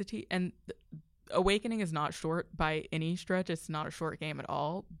simplicity, and Awakening is not short by any stretch. It's not a short game at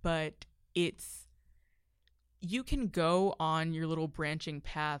all, but you can go on your little branching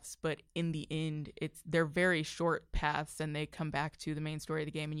paths, but in the end, they're very short paths, and they come back to the main story of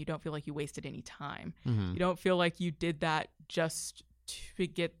the game, and you don't feel like you wasted any time. You don't feel like you did that just to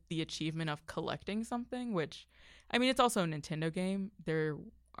get the achievement of collecting something, which, I mean, it's also a Nintendo game. There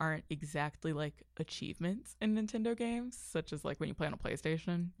aren't exactly like achievements in Nintendo games, such as like when you play on a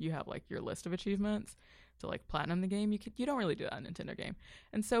PlayStation, you have like your list of achievements to like platinum the game. You don't really do that in a Nintendo game.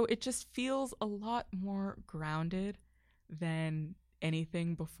 And so it just feels a lot more grounded than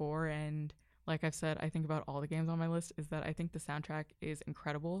anything before. And like I've said, I think about all the games on my list is that I think the soundtrack is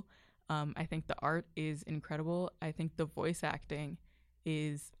incredible. I think the art is incredible. I think the voice acting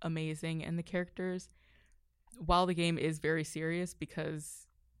is amazing, and the characters, while the game is very serious, because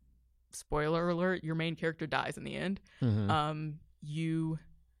spoiler alert, your main character dies in the end, you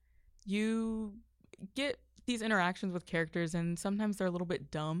get these interactions with characters, and sometimes they're a little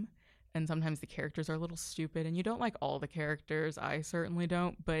bit dumb, and sometimes the characters are a little stupid, and you don't like all the characters. I certainly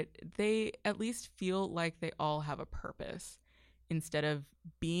don't, but they at least feel like they all have a purpose instead of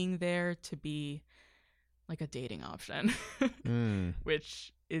being there to be like a dating option,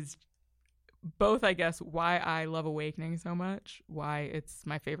 which is both, I guess, why I love Awakening so much, why it's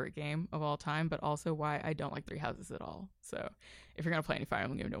my favorite game of all time, but also why I don't like Three Houses at all. So if you're going to play any Fire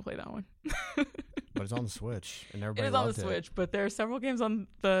Emblem game, don't play that one. But it's on the Switch, and everybody loved it. It is on the Switch, but there are several games on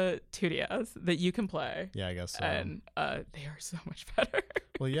the 2DS that you can play. Yeah, I guess so. And they are so much better.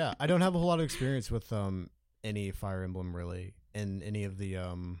 Well, yeah, I don't have a whole lot of experience with any Fire Emblem, really, and any of the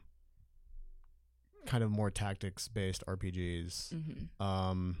kind of more tactics-based RPGs.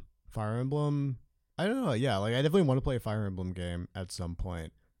 Fire Emblem, I don't know. Yeah, like I definitely want to play a Fire Emblem game at some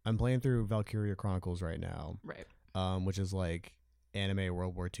point. I'm playing through Valkyria Chronicles right now, right? Which is like anime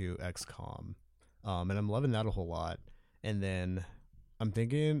World War II XCOM, and I'm loving that a whole lot. And then I'm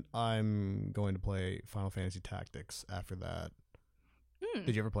thinking I'm going to play Final Fantasy Tactics after that.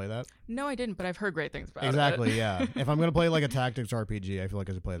 Did you ever play that? No, I didn't, but I've heard great things about it. Exactly, yeah. If I'm going to play like a tactics RPG, I feel like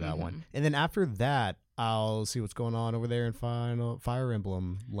I should play that one. And then after that, I'll see what's going on over there in Fire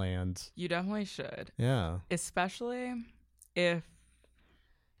Emblem land. You definitely should. Yeah. Especially if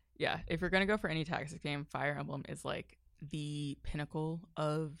you're going to go for any tactics game, Fire Emblem is like the pinnacle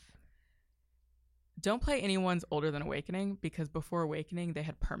of... Don't play any ones older than Awakening, because before Awakening, they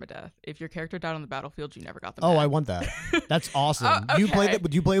had permadeath. If your character died on the battlefield, you never got them back. I want that. That's awesome. Okay.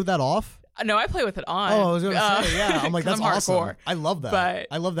 Do you play with that off? No, I play with it on. Oh, I was going to say, yeah. I'm like, that's awesome. Hardcore. I love that. But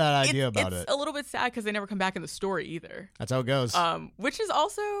I love that idea about it. It's a little bit sad because they never come back in the story either. That's how it goes. Which is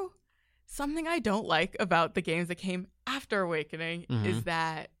also something I don't like about the games that came after Awakening, is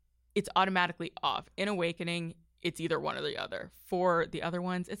that it's automatically off. In Awakening, it's either one or the other. For the other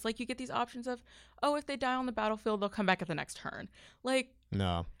ones, it's like you get these options of, if they die on the battlefield, they'll come back at the next turn. Like,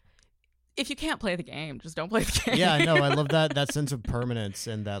 no. If you can't play the game, just don't play the game. Yeah, I know. I love that sense of permanence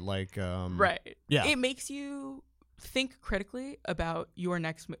and that, like, right. Yeah. It makes you think critically about your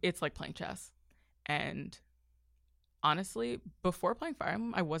next move. It's like playing chess. And honestly, before playing Fire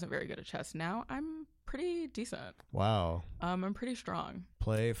Emblem, I wasn't very good at chess. Now I'm pretty decent. Wow. I'm pretty strong.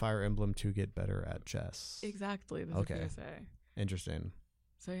 Play Fire Emblem to get better at chess. Exactly. That's what I say. Interesting.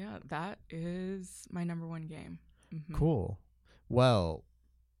 So yeah, that is my number one game. Cool. Well,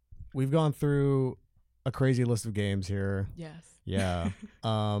 we've gone through a crazy list of games here. Yes. Yeah.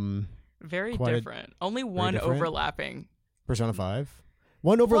 Very different. Only one overlapping. Persona 5.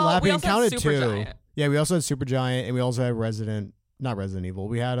 One overlapping. We also counted had two. Supergiant. Yeah, we also had Supergiant, and we also had not Resident Evil.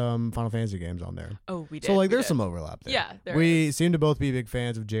 We had Final Fantasy games on there. Oh, we did. So there's some overlap there. Yeah, we seem to both be big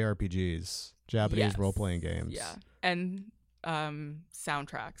fans of JRPGs, Japanese role-playing games. Yeah. And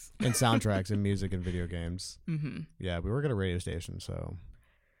soundtracks. And soundtracks and music and video games. Mm-hmm. Yeah, we work at a radio station, so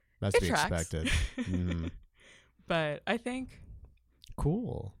that's to be expected. Mm-hmm. But I think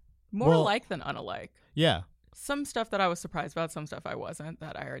cool. More alike than unalike. Yeah. Some stuff that I was surprised about, some stuff I wasn't,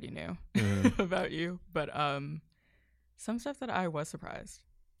 that I already knew about you. But some stuff that I was surprised.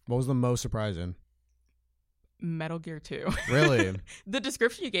 What was the most surprising? Metal Gear 2. Really? The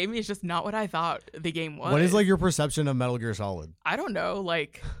description you gave me is just not what I thought the game was. What is like your perception of Metal Gear Solid? I don't know,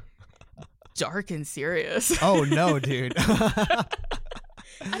 like dark and serious. Oh no, dude. I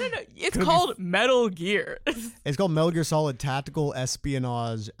don't know. It's called Metal Gear. It's called Metal Gear Solid Tactical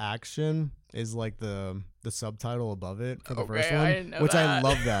Espionage Action is like the subtitle above it for the first one. I didn't know which that. I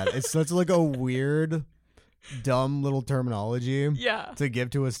love that. It's such like a weird, dumb little terminology to give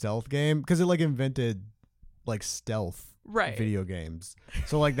to a stealth game because it like invented like stealth video games.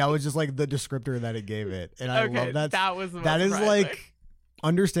 So like that was just like the descriptor that it gave it. And I love that. That was the most that is surprising. like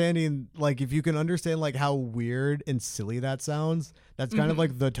understanding, like if you can understand like how weird and silly that sounds, that's kind of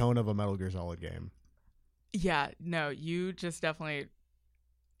like the tone of a Metal Gear Solid game. Yeah, no, you just definitely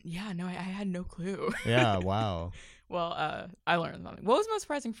I had no clue. Yeah, wow. Well, I learned something. What was most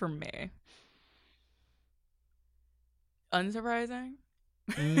surprising for me? Unsurprising?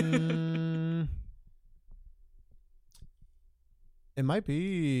 It might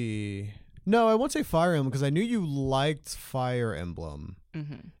be. No, I won't say Fire Emblem because I knew you liked Fire Emblem,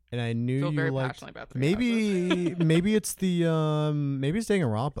 and I knew you very liked. Passionately about the Maybe it's the maybe it's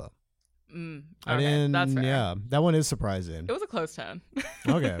Danganronpa. I didn't. That's fair. Yeah, that one is surprising. It was a close 10.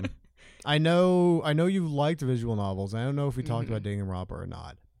 Okay, I know you liked visual novels. I don't know if we talked about Danganronpa or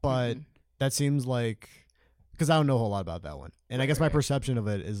not, but that seems like because I don't know a whole lot about that one, and I guess my perception of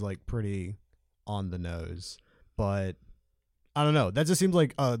it is like pretty on the nose, but. I don't know. That just seems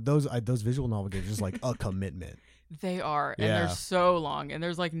like those visual novel games are just like a commitment. They are, and they're so long, and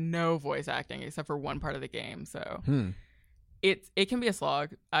there's like no voice acting except for one part of the game. So it can be a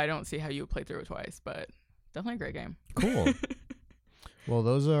slog. I don't see how you would play through it twice, but definitely a great game. Cool. Well,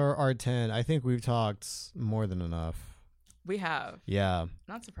 those are our 10. I think we've talked more than enough. We have. Yeah.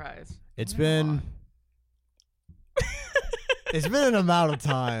 Not surprised. It's been an amount of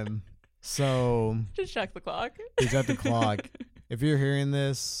time. So just check the clock. Check the clock. If you're hearing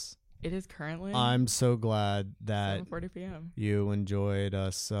this, it is currently. I'm so glad that 7:40 p.m. you enjoyed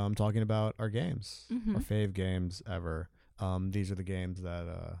us talking about our games, our fave games ever. These are the games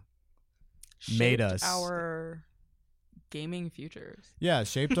that made us our gaming futures. Yeah,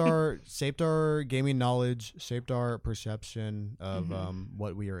 shaped our gaming knowledge, shaped our perception of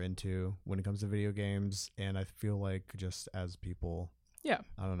what we are into when it comes to video games, and I feel like just as people. Yeah.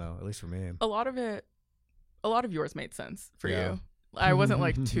 I don't know. At least for me. A lot of yours made sense for you. I wasn't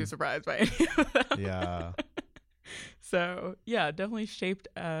like too surprised by any of that. Yeah. So yeah, definitely shaped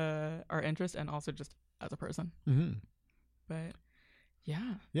our interest and also just as a person. But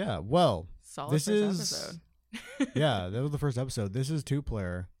yeah. Yeah. Well, solid this first episode. Yeah, that was the first episode. This is Two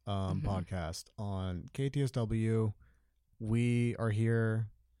Player podcast on KTSW. We are here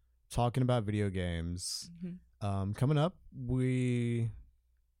talking about video games. Coming up, we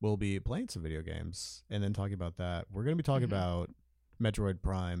will be playing some video games and then talking about that. We're going to be talking about Metroid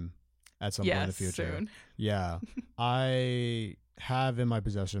Prime at some point in the future. Soon. Yeah. I have in my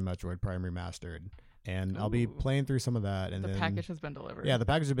possession Metroid Prime Remastered, and I'll be playing through some of that. And the package has been delivered. Yeah, the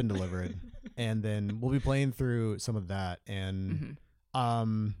package has been delivered. And then we'll be playing through some of that. And I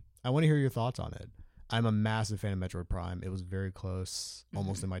want to hear your thoughts on it. I'm a massive fan of Metroid Prime. It was very close,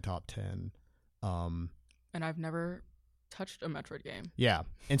 almost in my top 10. And I've never touched a Metroid game. Yeah.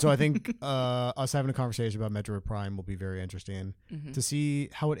 And so I think us having a conversation about Metroid Prime will be very interesting to see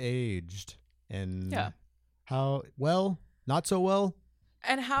how it aged and how well, not so well.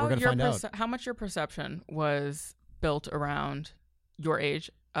 And how how much your perception was built around your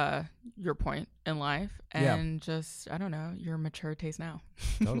age, your point in life, and just, I don't know, your mature taste now.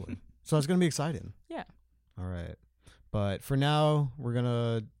 Totally. So it's going to be exciting. Yeah. All right. But for now, we're going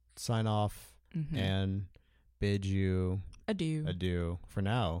to sign off and bid you adieu for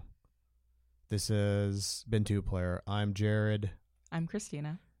now. This has been Two Player. I'm Jared. I'm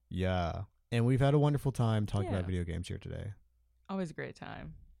Christina. Yeah. And we've had a wonderful time talking about video games here today. Always a great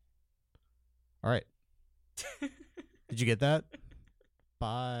time. All right. Did you get that?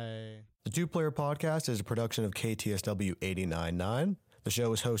 Bye. The Two Player Podcast is a production of KTSW 89.9. The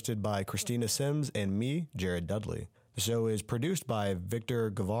show is hosted by Christina Sims and me, Jared Dudley. The show is produced by Victor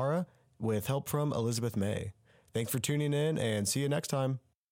Guevara with help from Elizabeth May. Thanks for tuning in and see you next time.